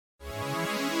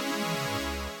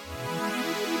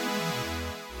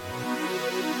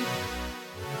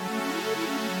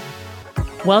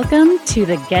Welcome to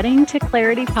the Getting to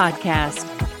Clarity podcast,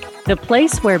 the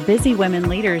place where busy women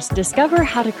leaders discover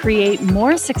how to create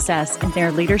more success in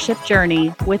their leadership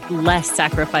journey with less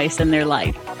sacrifice in their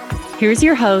life. Here's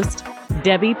your host,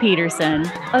 Debbie Peterson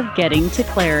of Getting to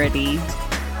Clarity.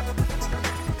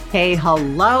 Hey,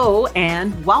 hello,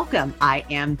 and welcome. I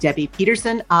am Debbie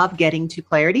Peterson of Getting to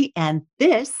Clarity, and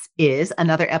this is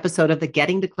another episode of the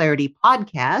Getting to Clarity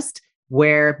podcast,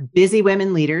 where busy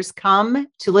women leaders come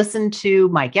to listen to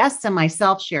my guests and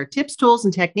myself share tips, tools,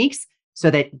 and techniques so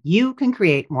that you can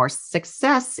create more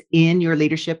success in your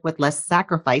leadership with less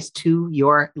sacrifice to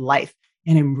your life.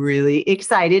 And I'm really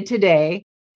excited today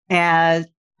as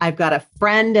I've got a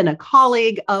friend and a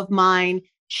colleague of mine,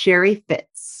 Sheri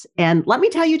Fitz. And let me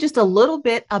tell you just a little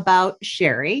bit about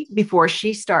Sheri before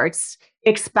she starts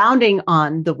expounding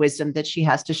on the wisdom that she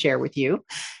has to share with you.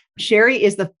 Sheri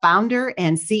is the founder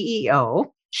and CEO.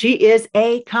 She is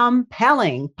a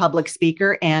compelling public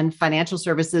speaker and financial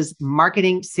services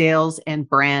marketing, sales, and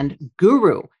brand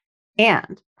guru.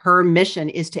 And her mission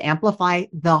is to amplify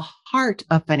the heart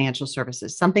of financial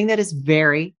services, something that is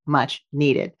very much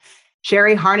needed.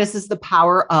 Sheri harnesses the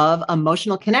power of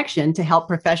emotional connection to help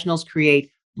professionals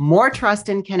create more trust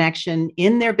and connection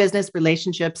in their business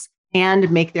relationships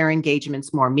and make their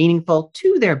engagements more meaningful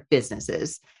to their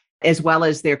businesses, as well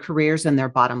as their careers and their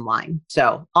bottom line.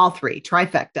 So all three,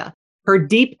 trifecta. Her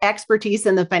deep expertise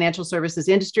in the financial services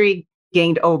industry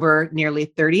gained over nearly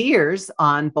 30 years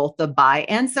on both the buy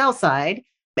and sell side,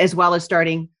 as well as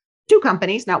starting two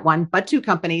companies, not one, but two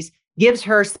companies, gives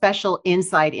her special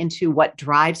insight into what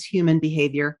drives human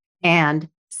behavior and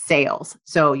sales.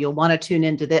 So you'll want to tune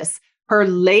into this. Her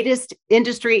latest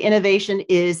industry innovation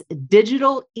is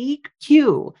digital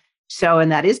EQ. So,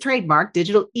 and that is trademark,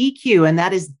 digital EQ, and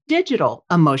that is digital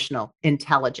emotional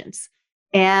intelligence.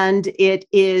 And it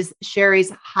is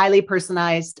Sheri's highly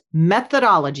personalized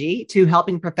methodology to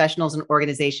helping professionals and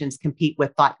organizations compete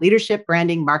with thought leadership,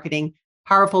 branding, marketing,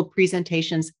 powerful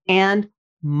presentations, and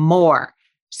more.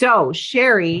 So,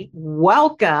 Sheri,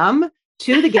 welcome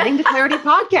to the Getting to Clarity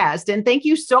podcast. And thank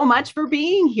you so much for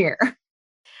being here.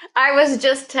 I was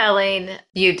just telling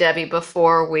you, Debbie,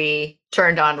 before we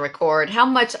turned on record, how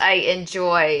much I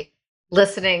enjoy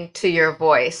listening to your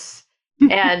voice.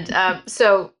 And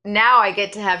so now I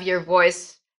get to have your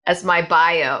voice as my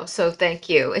bio. So thank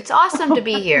you. It's awesome to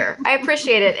be here. I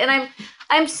appreciate it. And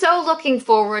I'm so looking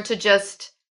forward to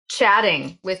just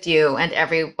chatting with you and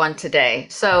everyone today.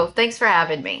 So thanks for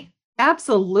having me.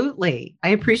 Absolutely. I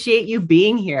appreciate you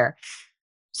being here.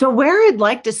 So where I'd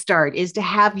like to start is to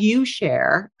have you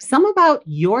share some about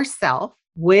yourself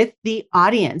with the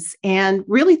audience and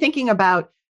really thinking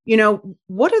about,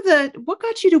 what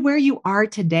got you to where you are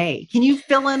today? Can you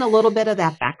fill in a little bit of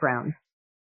that background?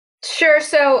 Sure.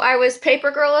 So I was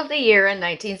Paper Girl of the Year in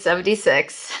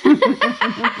 1976.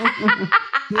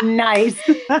 Nice.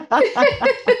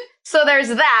 So there's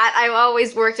that. I've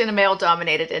always worked in a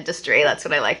male-dominated industry. That's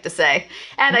what I like to say.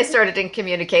 And I started in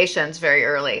communications very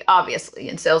early, obviously,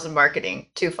 in sales and marketing.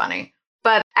 Too funny.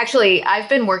 But actually, I've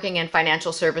been working in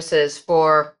financial services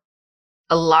for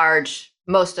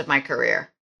most of my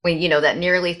career. That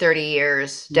nearly 30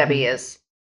 years, Debbie is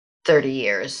 30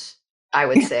 years, I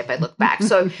would say, if I look back.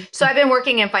 So I've been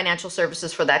working in financial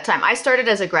services for that time. I started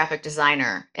as a graphic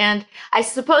designer. And I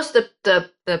suppose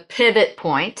the pivot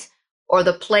point, or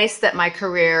the place that my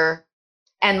career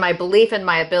and my belief in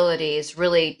my abilities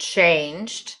really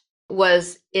changed,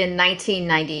 was in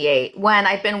 1998, when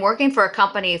I'd been working for a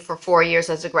company for 4 years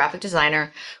as a graphic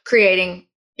designer, creating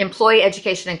employee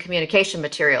education and communication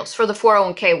materials for the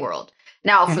 401k world.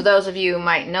 Now, for those of you who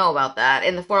might know about that,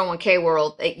 in the 401k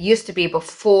world, it used to be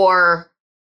before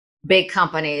big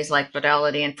companies like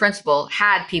Fidelity and Principal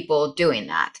had people doing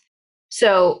that.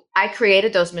 So I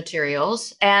created those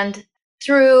materials, and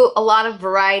through a lot of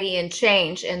variety and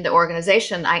change in the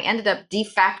organization, I ended up de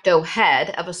facto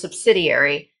head of a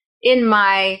subsidiary in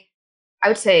my, I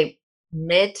would say,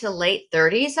 mid to late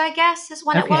 30s, I guess, is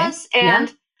when it was.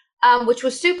 And which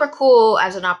was super cool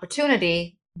as an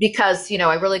opportunity because,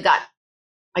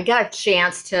 I got a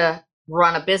chance to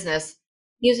run a business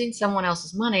using someone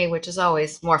else's money, which is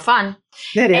always more fun.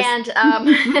 It is.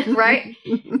 And, right.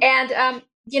 And,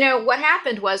 what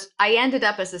happened was I ended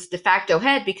up as this de facto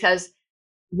head because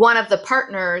one of the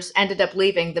partners ended up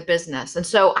leaving the business. And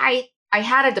so I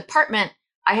had a department,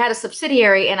 I had a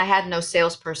subsidiary, and I had no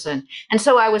salesperson. And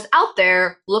so I was out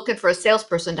there looking for a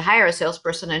salesperson to hire a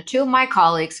salesperson. And two of my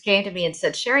colleagues came to me and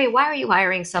said, Sheri, why are you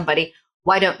hiring somebody?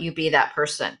 Why don't you be that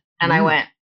person? And I went,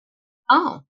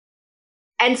 oh.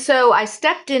 And so I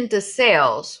stepped into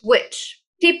sales, which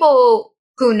people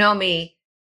who know me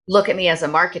look at me as a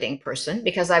marketing person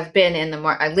because I've been in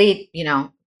I lead,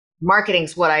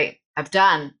 marketing's what I've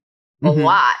done a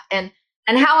lot. And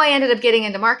how I ended up getting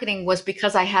into marketing was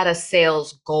because I had a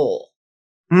sales goal.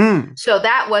 So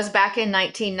that was back in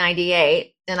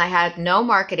 1998, and I had no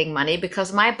marketing money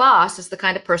because my boss is the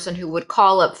kind of person who would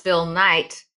call up Phil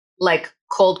Knight, like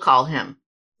cold call him,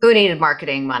 who needed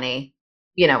marketing money,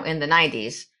 in the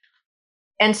 90s.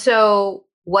 And so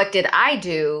what did I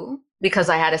do? Because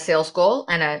I had a sales goal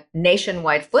and a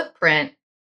nationwide footprint,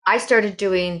 I started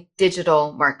doing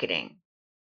digital marketing,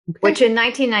 which in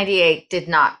 1998 did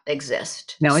not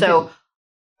exist. No, it didn't.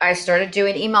 I started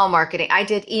doing email marketing. I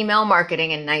did email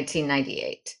marketing in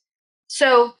 1998.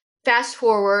 So fast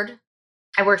forward,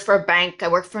 I worked for a bank. I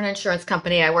worked for an insurance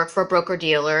company. I worked for a broker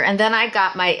dealer. And then I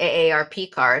got my AARP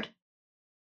card.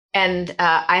 And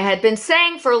I had been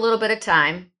saying for a little bit of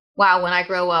time, wow, when I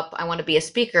grow up, I want to be a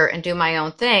speaker and do my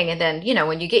own thing. And then,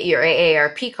 when you get your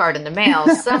AARP card in the mail,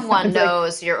 someone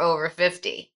knows you're over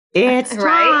 50. It's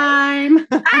right? time.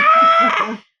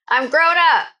 I'm grown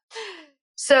up.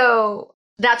 So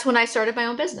that's when I started my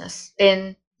own business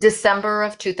in December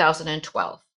of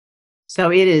 2012.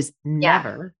 So it is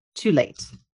never too late.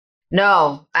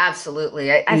 No,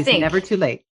 absolutely. I think never too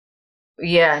late.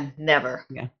 Yeah, never.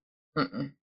 Yeah.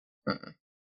 Mm-mm. Mm-mm.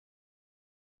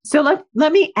 So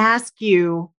let me ask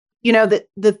you,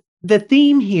 the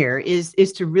theme here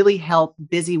is to really help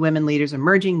busy women leaders,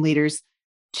 emerging leaders,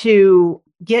 to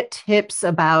get tips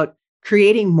about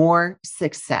creating more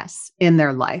success in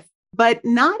their life. But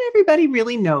not everybody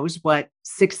really knows what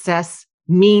success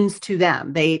means to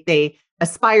them. They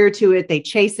aspire to it, they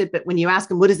chase it, but when you ask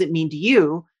them, what does it mean to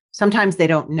you? Sometimes they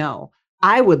don't know.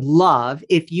 I would love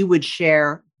if you would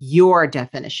share your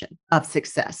definition of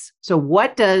success. So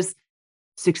what does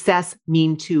success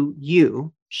mean to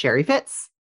you, Sheri Fitz?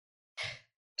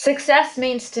 Success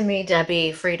means to me,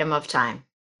 Debbie, freedom of time.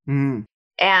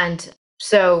 And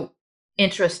so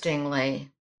interestingly,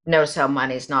 notice how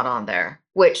money's not on there,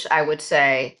 which I would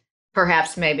say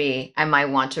perhaps maybe I might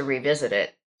want to revisit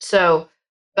it. So,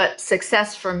 but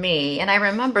success for me, and I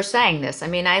remember saying this,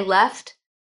 I left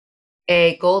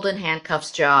a golden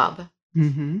handcuffs job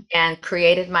and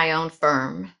created my own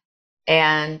firm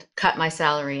and cut my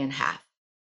salary in half.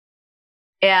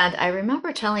 And I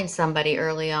remember telling somebody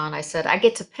early on, I said, I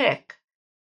get to pick,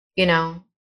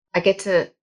 I get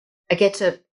to,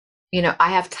 I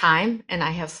have time and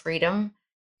I have freedom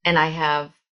and I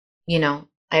have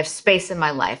space in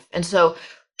my life. And so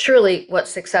truly what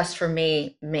success for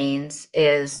me means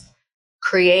is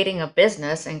creating a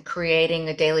business and creating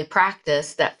a daily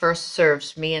practice that first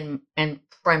serves me and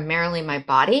primarily my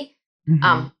body,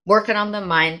 working on the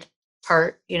mind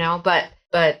part,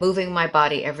 but moving my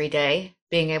body every day,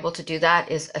 being able to do that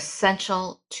is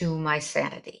essential to my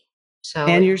sanity. So,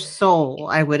 and your soul,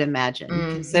 I would imagine,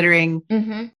 considering,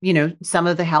 some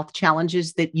of the health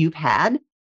challenges that you've had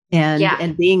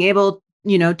and being able,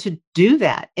 to do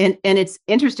that. And it's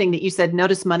interesting that you said,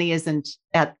 notice money isn't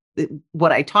at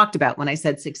what I talked about when I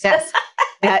said success.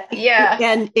 And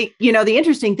the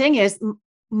interesting thing is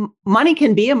money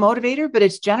can be a motivator, but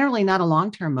it's generally not a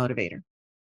long-term motivator.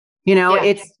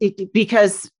 It's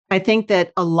because I think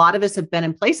that a lot of us have been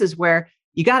in places where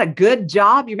you got a good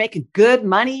job, you're making good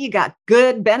money, you got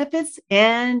good benefits,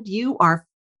 and you are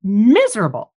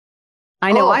miserable.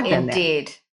 I know I've been indeed.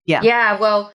 there. Yeah. Yeah.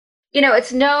 Well,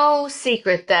 it's no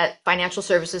secret that financial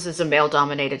services is a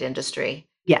male-dominated industry.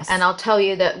 Yes. And I'll tell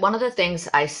you that one of the things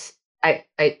I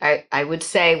would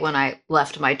say when I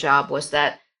left my job was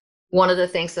that one of the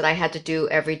things that I had to do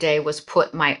every day was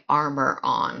put my armor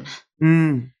on.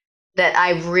 That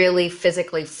I really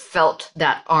physically felt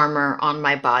that armor on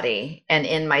my body and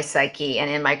in my psyche and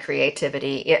in my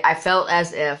creativity. I felt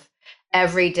as if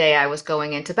every day I was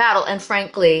going into battle, and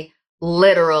frankly,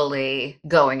 literally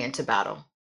going into battle.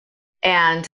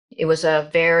 And it was a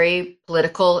very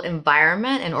political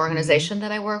environment and organization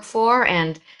that I work for.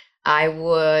 And I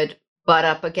would butt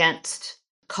up against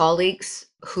colleagues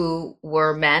who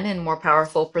were men in more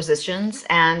powerful positions.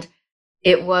 And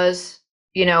it was,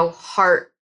 heart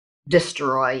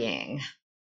destroying.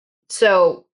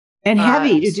 So, and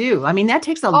heavy to do. That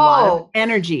takes a lot of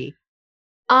energy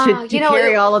to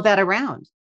carry all of that around.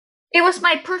 It was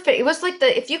it was like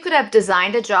if you could have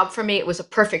designed a job for me, it was a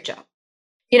perfect job.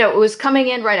 It was coming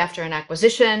in right after an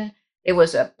acquisition. It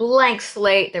was a blank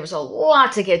slate. There was a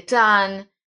lot to get done,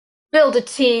 build a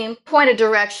team, point a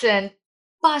direction,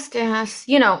 bust ass,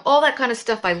 all that kind of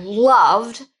stuff I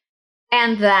loved.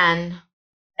 And then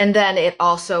it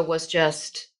also was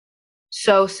just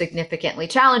so significantly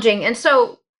challenging. And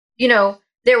so,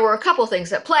 there were a couple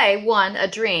things at play. One, a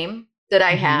dream that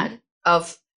I had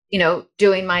of,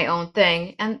 doing my own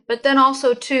thing. But then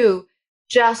also too,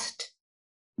 just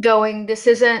going, this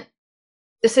isn't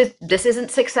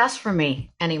success for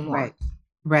me anymore.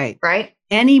 Right.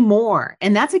 Anymore.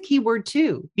 And that's a key word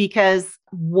too, because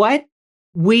what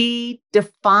we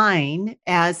define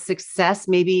as success,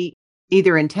 maybe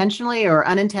either intentionally or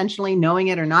unintentionally, knowing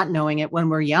it or not knowing it when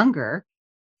we're younger,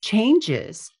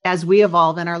 changes as we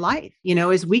evolve in our life.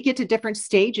 As we get to different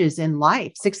stages in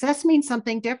life, success means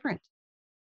something different.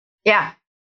 Yeah.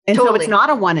 And totally. So it's not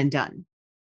a one and done.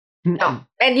 No.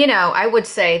 And, I would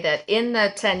say that in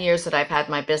the 10 years that I've had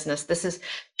my business,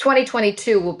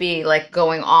 2022 will be like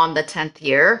going on the 10th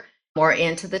year, more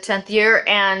into the 10th year.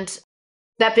 And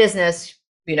that business,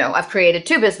 I've created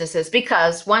 2 businesses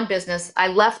because one business I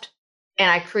left and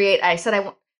I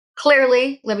said,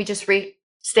 clearly, let me just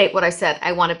restate what I said.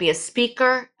 I want to be a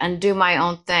speaker and do my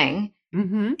own thing.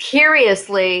 Mm-hmm.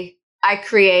 Curiously, I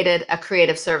created a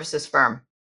creative services firm.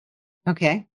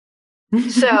 Okay.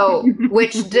 So,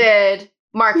 which did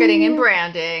marketing and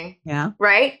branding. Yeah.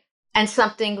 Right. And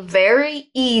something very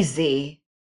easy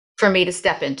for me to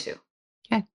step into.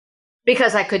 Okay.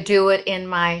 Because I could do it in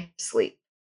my sleep.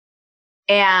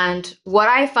 And what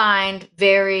I find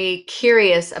very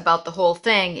curious about the whole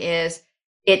thing is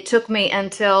it took me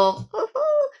until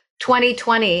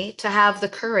 2020 to have the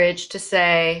courage to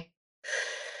say,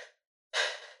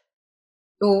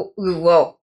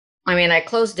 whoa. I mean, I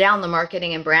closed down the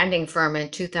marketing and branding firm in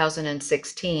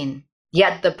 2016,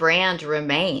 yet the brand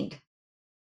remained.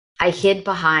 I hid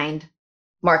behind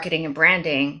marketing and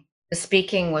branding. The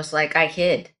speaking was like I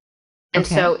hid. And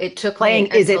so it took playing.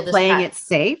 Me is it playing it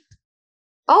safe?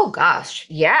 Oh, gosh.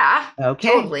 Yeah. Okay.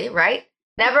 Totally. Right.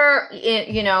 Never,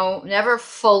 never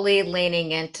fully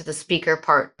leaning into the speaker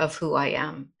part of who I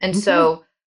am. And so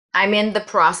I'm in the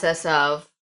process of,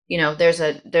 there's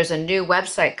a new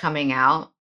website coming out,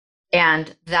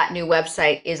 and that new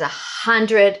website is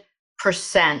 100%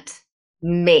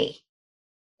 me.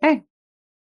 Okay.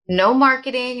 No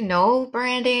marketing, no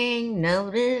branding, no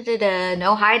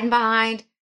hiding behind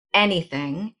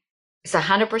anything. It's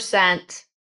 100%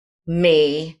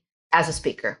 me as a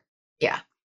speaker. Yeah.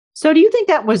 So do you think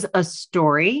that was a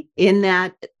story in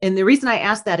that? And the reason I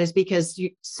asked that is because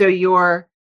your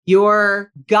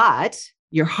gut,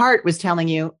 your heart was telling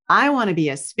you, I want to be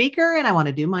a speaker and I want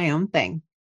to do my own thing.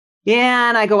 Yeah.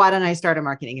 And I go out and I start a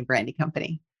marketing and branding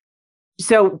company.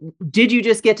 So did you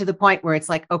just get to the point where it's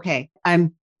like, okay,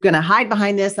 I'm going to hide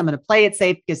behind this. I'm going to play it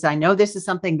safe because I know this is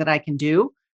something that I can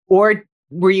do? Or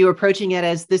were you approaching it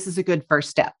as this is a good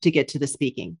first step to get to the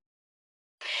speaking?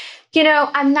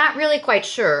 I'm not really quite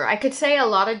sure. I could say a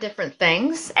lot of different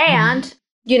things. And,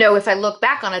 if I look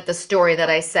back on it, the story that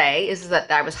I say is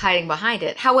that I was hiding behind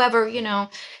it. However,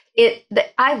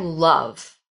 I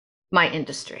love my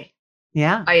industry.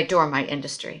 Yeah. I adore my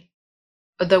industry.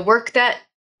 The work that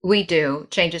we do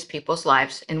changes people's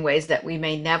lives in ways that we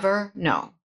may never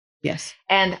know. Yes.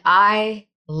 And I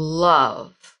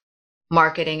love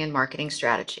marketing and marketing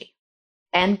strategy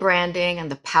and branding and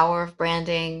the power of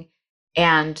branding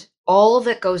and all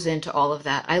that goes into all of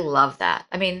that. I love that.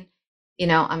 I mean,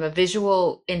 I'm a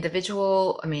visual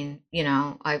individual. I mean,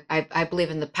 I believe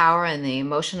in the power and the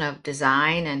emotion of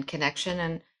design and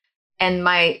connection, and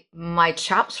my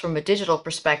chops from a digital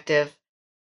perspective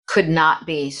could not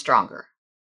be stronger.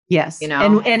 Yes.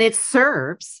 And it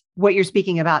serves what you're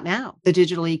speaking about now, the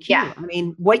digital EQ. Yeah. I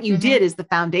mean, what you did is the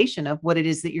foundation of what it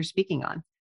is that you're speaking on.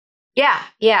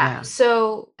 Yeah.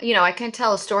 So, I can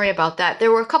tell a story about that.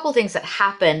 There were a couple of things that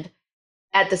happened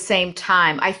at the same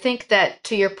time. I think that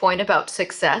to your point about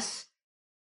success,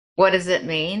 what does it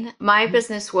mean? My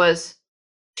business was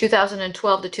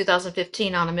 2012 to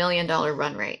 2015 on $1 million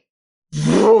run rate.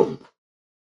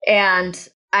 And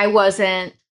I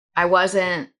wasn't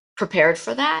prepared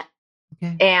for that.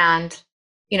 Okay. And,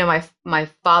 my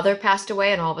father passed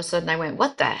away, and all of a sudden I went,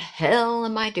 what the hell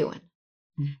am I doing?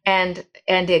 And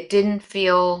it didn't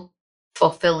feel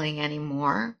fulfilling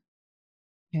anymore.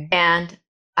 Okay. And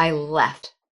I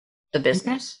left the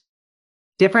business.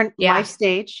 Okay. Different life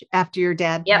stage after your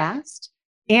dad passed.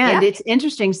 And it's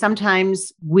interesting.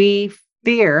 Sometimes we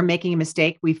fear making a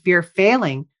mistake. We fear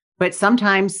failing, but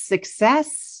sometimes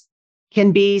success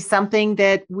can be something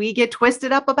that we get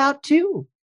twisted up about too.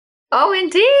 Oh,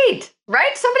 indeed.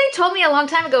 Right. Somebody told me a long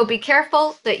time ago, be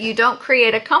careful that you don't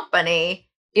create a company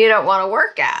you don't want to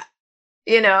work at,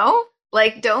 you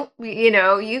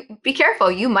be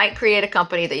careful. You might create a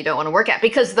company that you don't want to work at,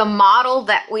 because the model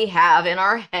that we have in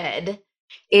our head,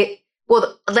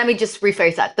 Well, let me just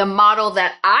rephrase that. The model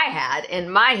that I had in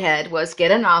my head was get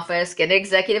an office, get an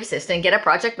executive assistant, get a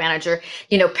project manager,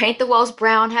 paint the walls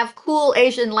brown, have cool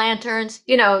Asian lanterns,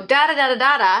 da da da da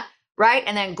da da, right?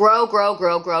 And then grow, grow,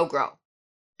 grow, grow, grow.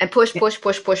 And push, push,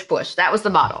 push, push, push. That was the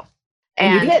model.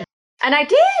 And you did. And I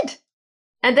did.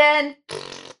 And then,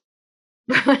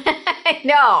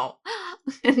 no,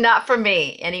 not for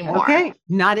me anymore. Okay.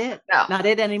 Not it. No. Not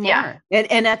it anymore. Yeah.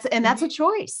 And that's a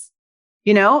choice.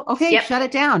 Okay, Yep. shut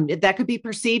it down. That could be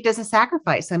perceived as a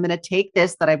sacrifice. I'm going to take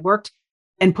this that I've worked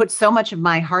and put so much of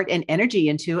my heart and energy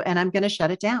into, and I'm going to shut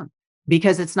it down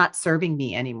because it's not serving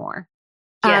me anymore.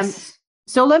 Yes.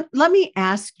 So let me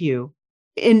ask you,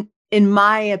 in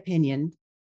my opinion,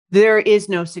 there is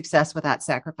no success without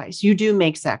sacrifice. You do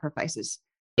make sacrifices.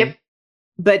 Yep.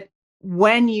 But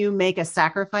when you make a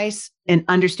sacrifice and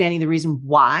understanding the reason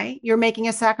why you're making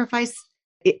a sacrifice,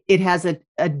 it has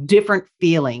a different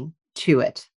feeling to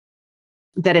it,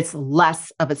 that it's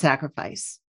less of a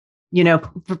sacrifice.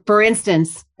 For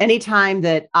instance, anytime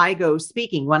that I go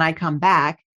speaking, when I come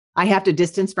back, I have to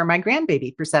distance from my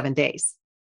grandbaby for 7 days.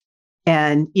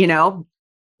 And,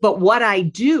 but what I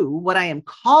do, what I am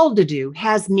called to do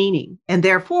has meaning. And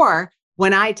therefore,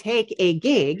 when I take a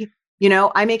gig,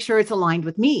 I make sure it's aligned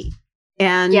with me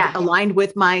and aligned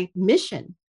with my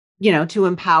mission, to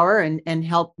empower and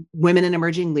help women and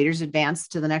emerging leaders advance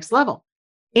to the next level.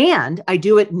 And I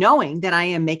do it knowing that I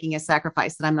am making a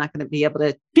sacrifice, that I'm not going to be able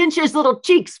to pinch his little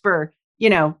cheeks for,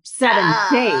 7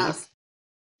 days.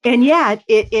 And yet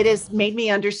it has made me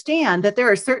understand that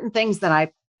there are certain things that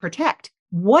I protect.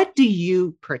 What do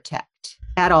you protect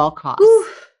at all costs? Ooh.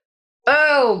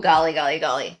 Oh, golly, golly,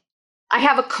 golly. I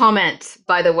have a comment,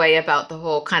 by the way, about the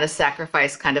whole kind of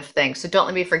sacrifice kind of thing. So don't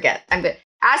let me forget.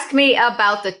 Ask me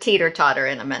about the teeter-totter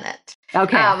in a minute.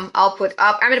 Okay. I'm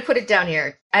going to put it down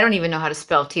here. I don't even know how to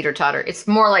spell teeter-totter. It's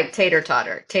more like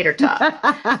tater-totter,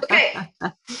 tater-tot. Okay.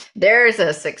 There's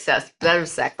a success. That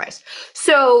was sacrifice.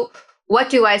 So what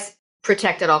do I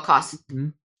protect at all costs?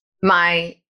 Mm-hmm.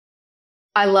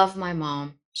 I love my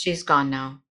mom. She's gone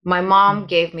now. My mom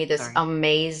gave me this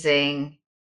amazing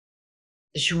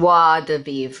joie de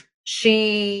vivre.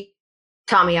 She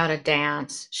taught me how to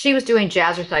dance. She was doing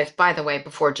jazzercise, by the way,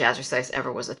 before jazzercise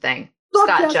ever was a thing.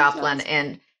 Scott Joplin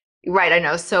and right, I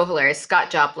know, so hilarious. Scott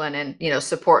Joplin and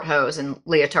support hose and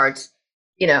leotards.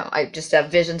 I just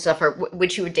have visions of her when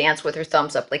she would dance with her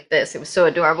thumbs up like this. It was so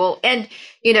adorable. And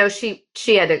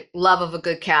she had a love of a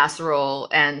good casserole,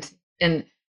 and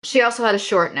she also had a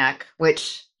short neck,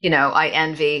 which I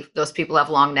envy those people who have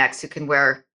long necks who can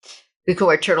wear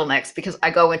turtlenecks, because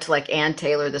I go into like Ann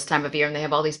Taylor this time of year and they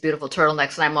have all these beautiful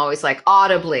turtlenecks, and I'm always like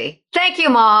audibly, "Thank you,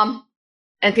 Mom."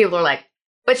 And people are like,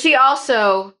 but she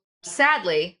also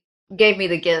sadly gave me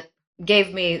the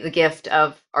gift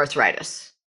of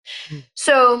arthritis. Mm.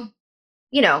 So,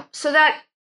 so that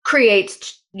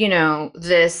creates,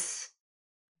 this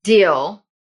deal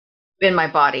in my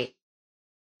body.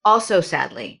 Also,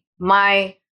 sadly,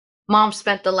 my mom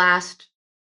spent the last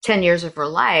 10 years of her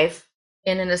life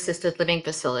in an assisted living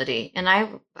facility. And I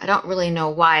don't really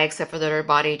know why, except for that her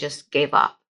body just gave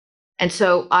up. And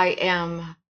so I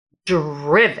am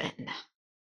driven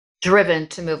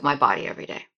to move my body every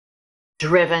day.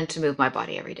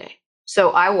 So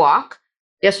I walk.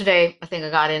 Yesterday, I think I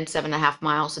got in 7.5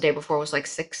 miles. The day before was like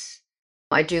 6.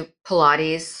 I do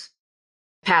Pilates,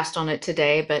 passed on it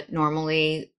today, but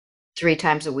normally 3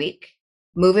 times a week.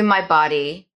 Moving my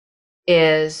body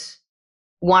is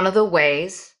one of the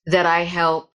ways that I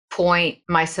help point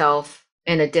myself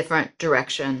in a different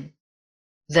direction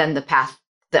than the path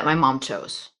that my mom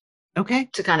chose. Okay.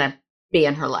 To kind of be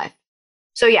in her life.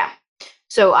 So yeah.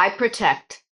 So I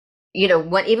protect,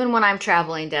 even when I'm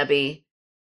traveling, Debbie,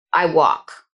 I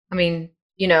walk. I mean,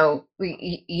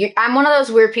 I'm one of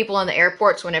those weird people in the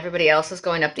airports when everybody else is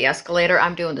going up the escalator.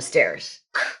 I'm doing the stairs.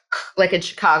 Like in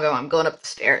Chicago, I'm going up the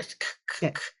stairs.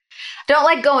 Yeah. Don't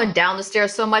like going down the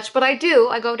stairs so much, but I do.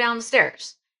 I go down the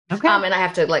stairs. Okay. And I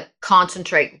have to like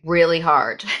concentrate really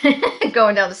hard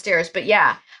going down the stairs. But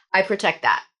yeah, I protect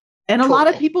that. And a lot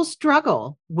of people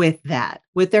struggle with that,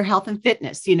 with their health and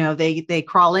fitness. They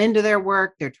crawl into their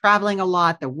work. They're traveling a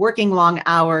lot. They're working long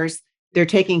hours. They're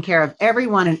taking care of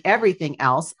everyone and everything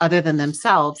else other than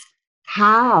themselves.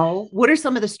 What are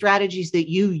some of the strategies that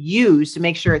you use to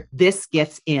make sure this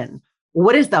gets in?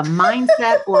 What is the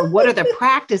mindset, or what are the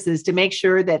practices to make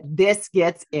sure that this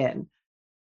gets in?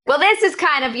 Well, this is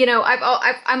kind of,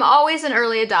 I'm always an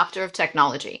early adopter of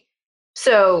technology.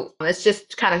 So it's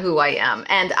just kind of who I am.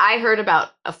 And I heard about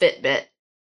a Fitbit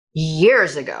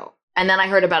years ago, and then I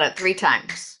heard about it 3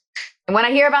 times. And when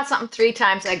I hear about something 3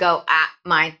 times, I go,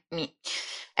 me.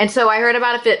 And so I heard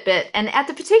about a Fitbit. And at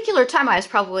the particular time, I was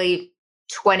probably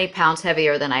 20 pounds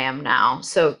heavier than I am now.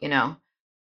 So,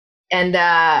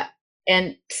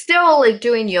 and still like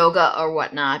doing yoga or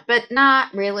whatnot, but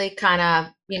not really kind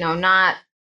of, not,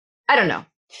 I don't know.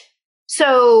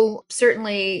 So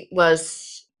certainly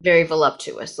was very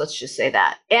voluptuous. Let's just say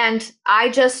that. And I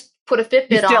just put a Fitbit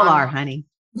on. You still are, honey.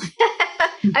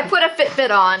 I put a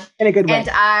Fitbit on. In a good way. And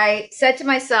I said to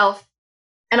myself,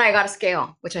 and I got a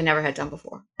scale, which I never had done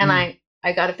before. And I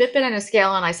got a Fitbit and a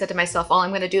scale, and I said to myself, all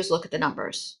I'm going to do is look at the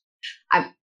numbers.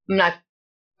 I'm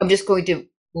just going to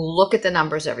look at the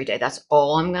numbers every day. That's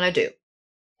all I'm going to do.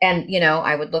 And,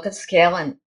 I would look at the scale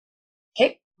and,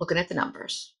 okay, looking at the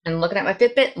numbers and looking at my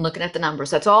Fitbit and looking at the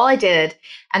numbers. That's all I did.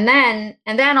 And then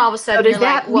all of a sudden, so does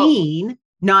that mean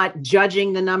not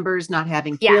judging the numbers, not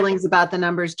having feelings about the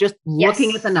numbers, just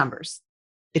looking at the numbers?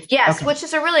 Yes, which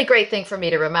is a really great thing for me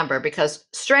to remember, because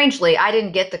strangely, I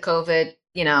didn't get the COVID,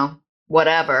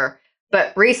 whatever.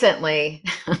 But recently,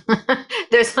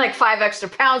 there's like 5 extra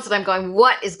pounds that I'm going,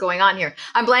 what is going on here?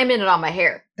 I'm blaming it on my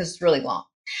hair because it's really long.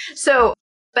 So,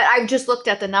 but I just looked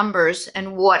at the numbers,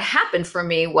 and what happened for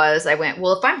me was I went,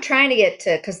 well, if I'm trying to get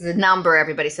to, because the number,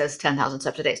 everybody says 10,000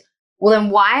 steps a day. Well, then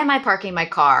why am I parking my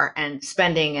car and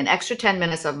spending an extra 10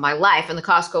 minutes of my life in the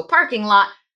Costco parking lot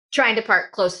trying to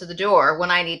park close to the door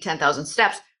when I need 10,000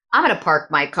 steps? I'm going to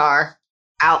park my car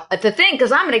out at the thing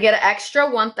because I'm going to get an extra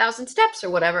 1,000 steps or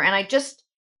whatever. And it just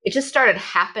started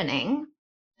happening.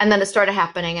 And then it started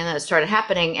happening, and then it started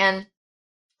happening. And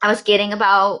I was getting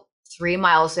about 3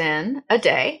 miles in a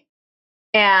day.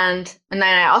 And then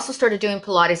I also started doing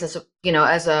Pilates as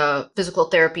a physical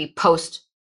therapy post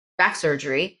back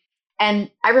surgery.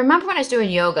 And I remember when I was doing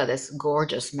yoga, this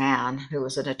gorgeous man who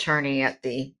was an attorney at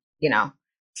the,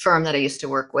 firm that I used to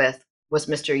work with was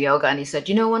Mr. Yoga. And he said,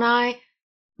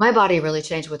 my body really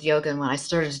changed with yoga. And when I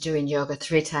started doing yoga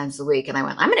 3 times a week, and I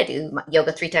went, I'm going to do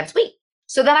yoga 3 times a week.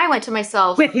 So then I went to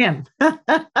myself. With him.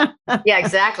 Yeah,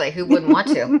 exactly. Who wouldn't want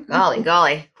to?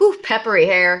 Golly. Whew, peppery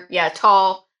hair. Yeah,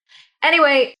 tall.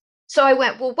 Anyway, so I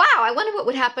went, well, wow, I wonder what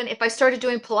would happen if I started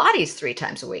doing Pilates 3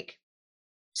 times a week.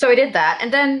 So I did that.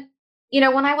 And then,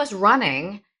 when I was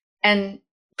running, and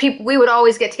we would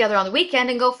always get together on the weekend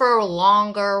and go for a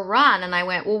longer run. And I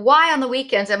went, well, why on the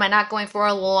weekends am I not going for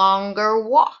a longer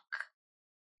walk?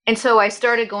 And so I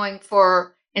started going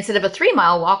instead of a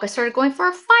 3-mile walk, I started going for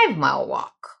a 5-mile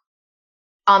walk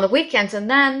on the weekends.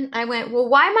 And then I went, well,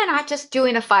 why am I not just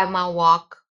doing a 5-mile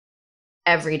walk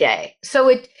every day? So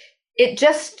it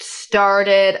just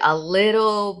started a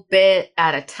little bit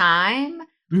at a time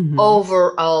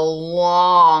over a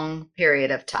long period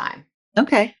of time.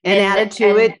 Okay. And added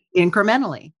to it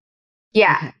incrementally.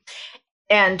 Yeah. Okay.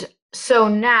 And so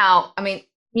now,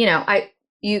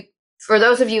 for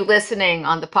those of you listening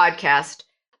on the podcast,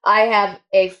 I have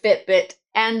a Fitbit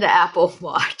and the Apple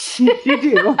Watch. You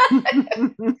do.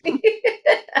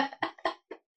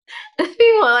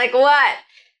 People are like, what?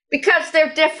 Because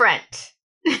they're different.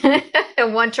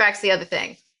 And one tracks the other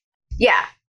thing. Yeah.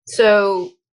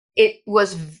 So it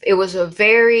was a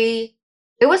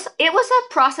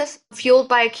process fueled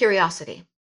by curiosity.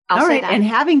 I'll say that. And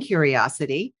having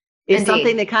curiosity is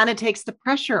something that kind of takes the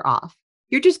pressure off.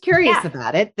 You're just curious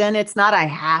about it. Then it's not, I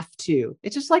have to.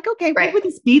 It's just like, okay, what would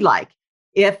this be like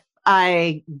if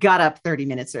I got up 30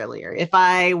 minutes earlier, if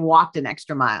I walked an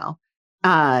extra mile?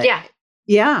 Yeah.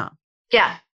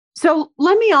 So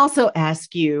let me also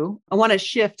ask you, I want to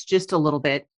shift just a little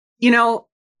bit,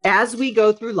 as we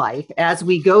go through life, as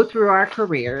we go through our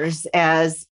careers,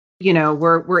 as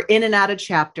we're in and out of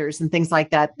chapters and things like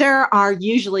that, there are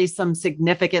usually some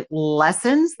significant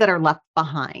lessons that are left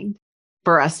behind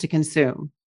for us to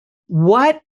consume.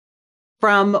 What,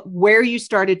 from where you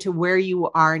started to where you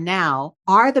are now,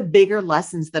 are the bigger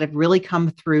lessons that have really come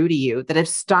through to you, that have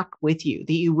stuck with you,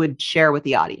 that you would share with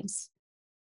the audience?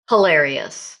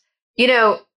 Hilarious.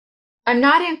 I'm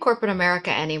not in corporate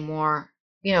America anymore,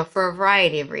 for a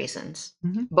variety of reasons.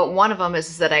 But one of them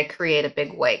is that I create a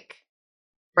big wake.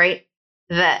 Right?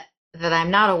 That I'm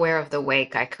not aware of the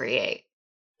wake I create.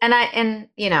 And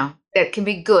it can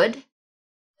be good,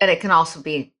 and it can also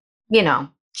be,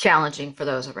 challenging for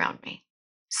those around me.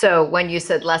 So when you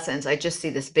said lessons, I just see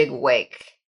this big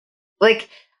wake. Like,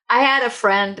 I had a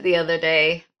friend the other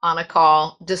day on a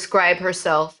call describe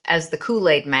herself as the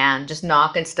Kool-Aid man, just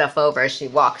knocking stuff over as she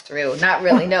walked through, not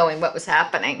really knowing what was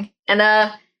happening. And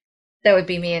that would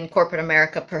be me in corporate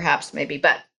America, perhaps, maybe.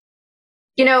 But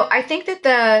I think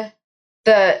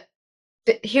that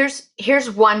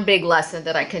here's one big lesson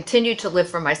that I continue to live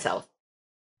for myself.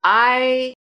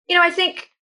 I think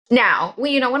now,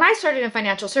 when I started in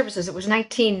financial services, it was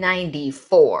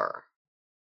 1994.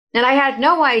 And I had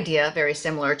no idea, very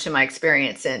similar to my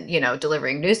experience in,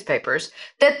 delivering newspapers,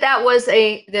 that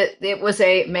it was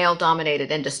a male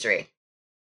dominated industry.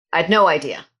 I had no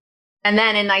idea. And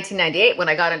then in 1998, when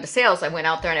I got into sales, I went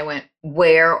out there and I went,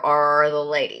 where are the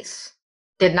ladies?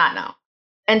 Did not know.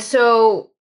 And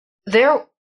so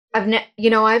I've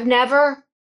never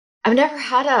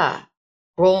had a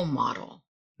role model,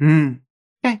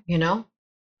 Okay.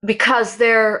 because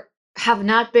there have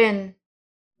not been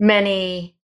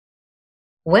many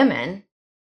women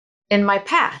in my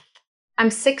path. I'm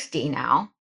 60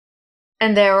 now,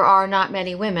 and there are not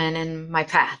many women in my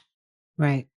path.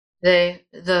 Right.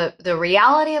 The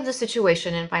reality of the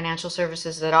situation in financial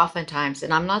services that oftentimes,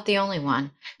 and I'm not the only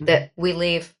one, that we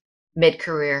leave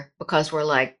mid-career because we're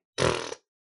like,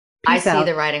 I see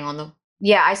the writing on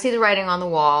the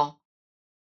wall.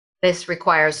 This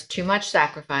requires too much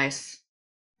sacrifice,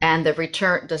 and the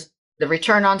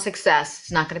return on success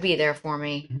is not going to be there for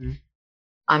me.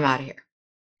 I'm out of here.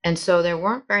 And so there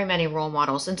weren't very many role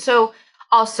models. And so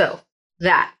also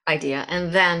that idea,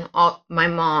 and then my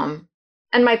mom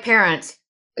and my parents,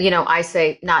 I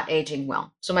say not aging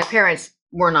well. So my parents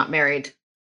were not married,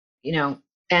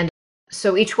 and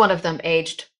so each one of them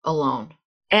aged alone.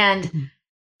 And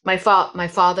my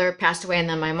father passed away, and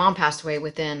then my mom passed away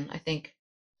within, I think,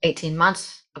 18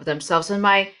 months of themselves. And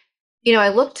I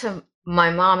look to my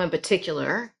mom in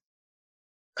particular,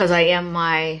 because I am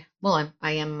my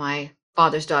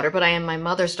father's daughter, but I am my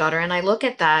mother's daughter. And I look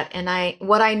at that, and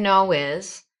what I know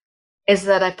is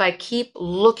that if I keep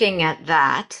looking at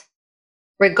that,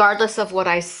 regardless of what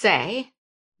I say,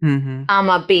 I'm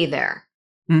gonna be there.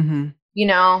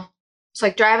 It's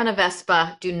like driving a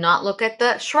Vespa. Do not look at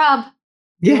the shrub.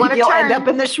 You want to You'll turn. end up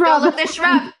in the shrub. Don't look at the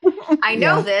shrub. I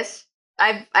know this.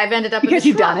 I've ended up because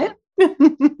in the you've shrub. done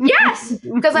it. Yes,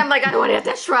 because I'm like, I don't want to hit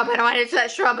that shrub. I don't want to hit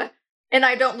that shrub, and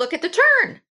I don't look at the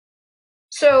turn.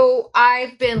 So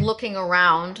I've been looking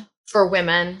around for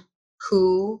women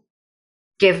who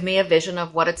give me a vision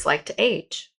of what it's like to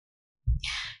age.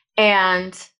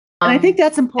 And I think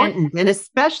that's important, and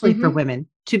especially for women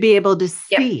to be able to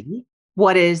see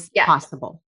what is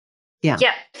possible. Yeah.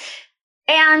 Yep.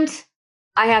 And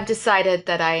I have decided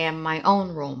that I am my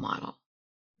own role model.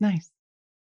 Nice.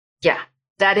 Yeah.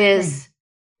 That is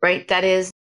right. That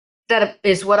is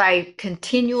what I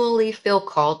continually feel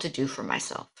called to do for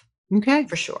myself. Okay.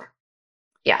 For sure.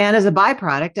 Yeah. And as a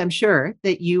byproduct, I'm sure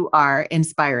that you are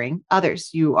inspiring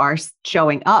others. You are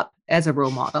showing up as a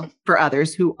role model for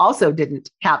others who also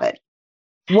didn't have it.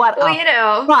 What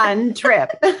a fun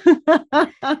trip.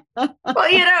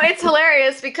 It's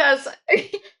hilarious because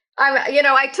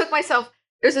I took myself,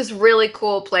 there's this really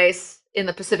cool place in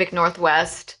the Pacific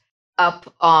Northwest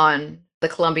up on the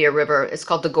Columbia River. It's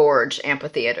called the Gorge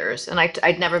Amphitheaters. And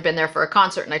I'd never been there for a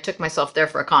concert, and I took myself there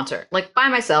for a concert, like by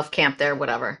myself, camp there,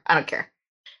 whatever. I don't care.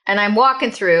 And I'm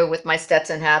walking through with my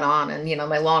Stetson hat on and,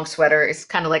 my long sweater is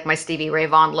kind of like my Stevie Ray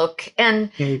Vaughan look.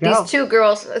 And these two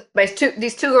girls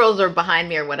are behind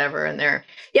me or whatever. And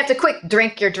you have to quick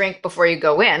drink your drink before you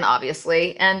go in,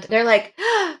 obviously. And they're like,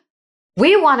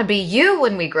 we want to be you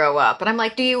when we grow up. And I'm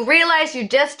like, do you realize you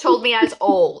just told me I was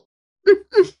old?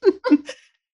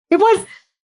 It was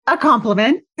a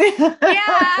compliment.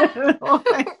 Yeah.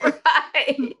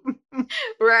 Right.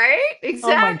 Right?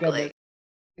 Exactly.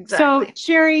 So,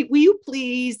 Sheri, will you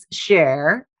please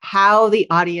share how the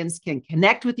audience can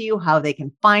connect with you, how they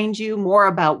can find you, more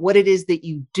about what it is that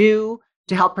you do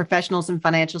to help professionals in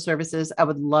financial services? I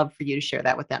would love for you to share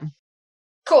that with them.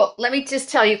 Cool. Let me just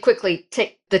tell you quickly,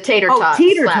 the tater tot.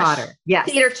 Teeter totter. Yes.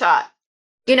 Teeter tot.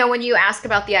 When you ask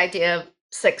about the idea of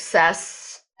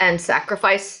success and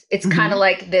sacrifice, it's kind of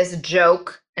like this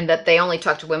joke, and that they only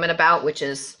talk to women about, which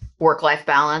is work-life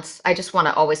balance. I just want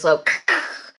to always look,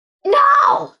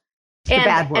 no. It's a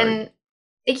bad word. And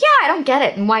I don't get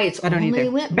it, and why it's only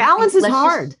women. Balance is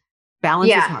hard.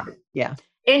 Balance is hard. Yeah.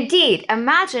 Indeed.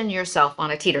 Imagine yourself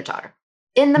on a teeter totter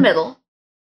in the middle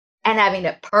and having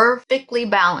it perfectly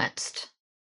balanced.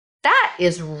 That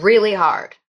is really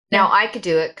hard. Now, I could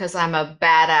do it because I'm a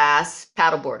badass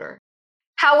paddleboarder.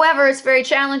 However, it's very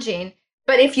challenging.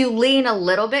 But if you lean a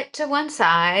little bit to one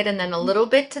side and then a little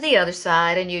bit to the other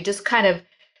side, and you just kind of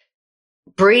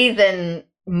breathe and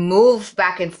move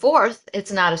back and forth,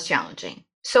 it's not as challenging.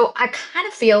 So I kind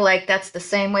of feel like that's the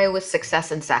same way with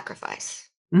success and sacrifice.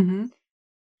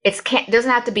 It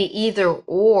doesn't have to be either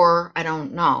or. I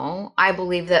don't know. I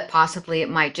believe that possibly it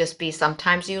might just be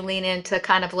sometimes you lean into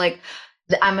kind of like,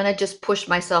 I'm going to just push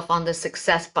myself on the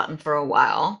success button for a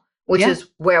while, which is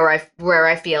where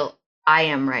I feel I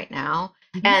am right now.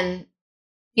 And,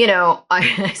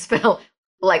 I spent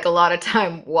like a lot of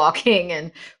time walking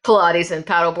and Pilates and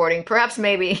paddleboarding. Perhaps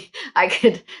maybe I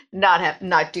could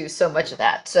not do so much of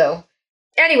that. So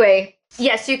anyway,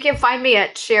 yes, you can find me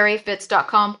at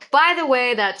sherifitz.com. By the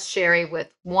way, that's Sheri with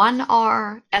one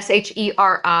R,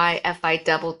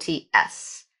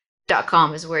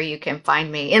 SHERIFITTS.com is where you can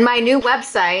find me. And my new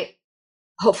website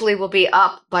hopefully will be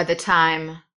up by the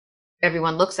time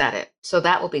everyone looks at it. So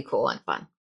that will be cool and fun.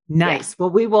 Nice. Yeah.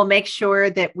 Well, we will make sure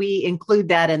that we include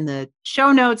that in the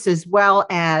show notes, as well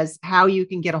as how you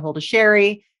can get a hold of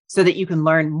Sheri so that you can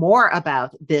learn more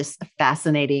about this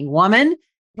fascinating woman.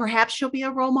 Perhaps she'll be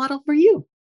a role model for you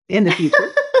in the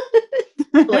future.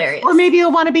 Hilarious. Or maybe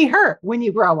you'll want to be her when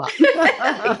you grow up.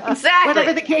 Exactly.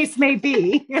 Whatever the case may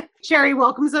be. Sheri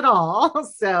welcomes it all.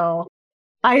 So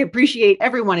I appreciate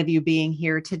every one of you being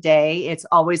here today. It's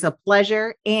always a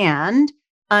pleasure. And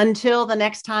until the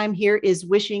next time, here is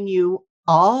wishing you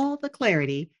all the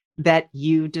clarity that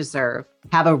you deserve.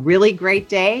 Have a really great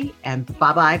day, and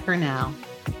bye-bye for now.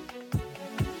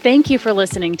 Thank you for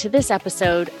listening to this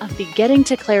episode of the Getting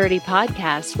to Clarity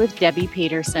podcast with Debbie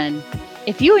Peterson.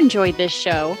 If you enjoyed this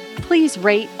show, please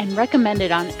rate and recommend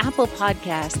it on Apple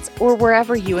Podcasts or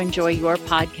wherever you enjoy your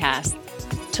podcasts.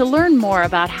 To learn more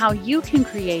about how you can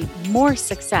create more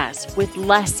success with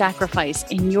less sacrifice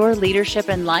in your leadership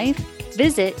and life,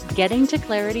 visit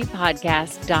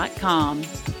gettingtoclaritypodcast.com.